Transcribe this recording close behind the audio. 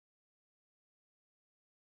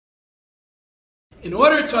In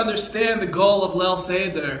order to understand the goal of Leil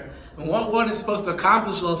Seder, and what one is supposed to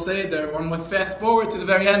accomplish Leil Seder, one must fast forward to the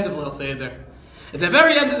very end of Leil Seder. At the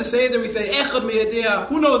very end of the Seder, we say, Echad miyadiyah,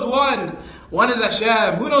 who knows one? One is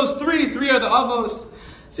Hashem. Who knows three? Three are the Avos.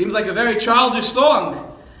 Seems like a very childish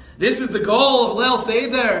song. This is the goal of Leil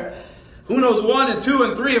Seder. Who knows 1 and 2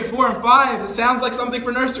 and 3 and 4 and 5? It sounds like something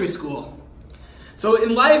for nursery school. So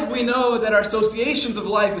in life we know that our associations of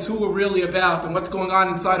life is who we're really about and what's going on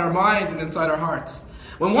inside our minds and inside our hearts.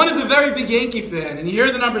 When one is a very big Yankee fan and you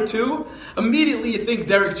hear the number 2, immediately you think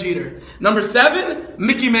Derek Jeter. Number 7,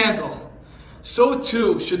 Mickey Mantle. So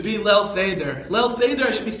too should be Leil Seder. Leil Seder,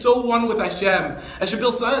 I should be so one with Hashem. I should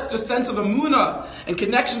build such a sense of emunah and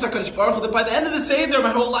connection to HaKadosh Baruch Hu that by the end of the Seder,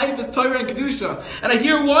 my whole life is Torah and Kedusha. And I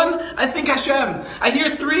hear 1, I think Hashem. I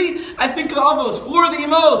hear 3, I think the Avos. 4 the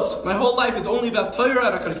Imos. My whole life is only about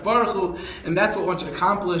Torah and HaKadosh Baruch Hu, and that's what one should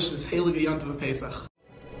accomplish this Heilige Yom Tov of Pesach.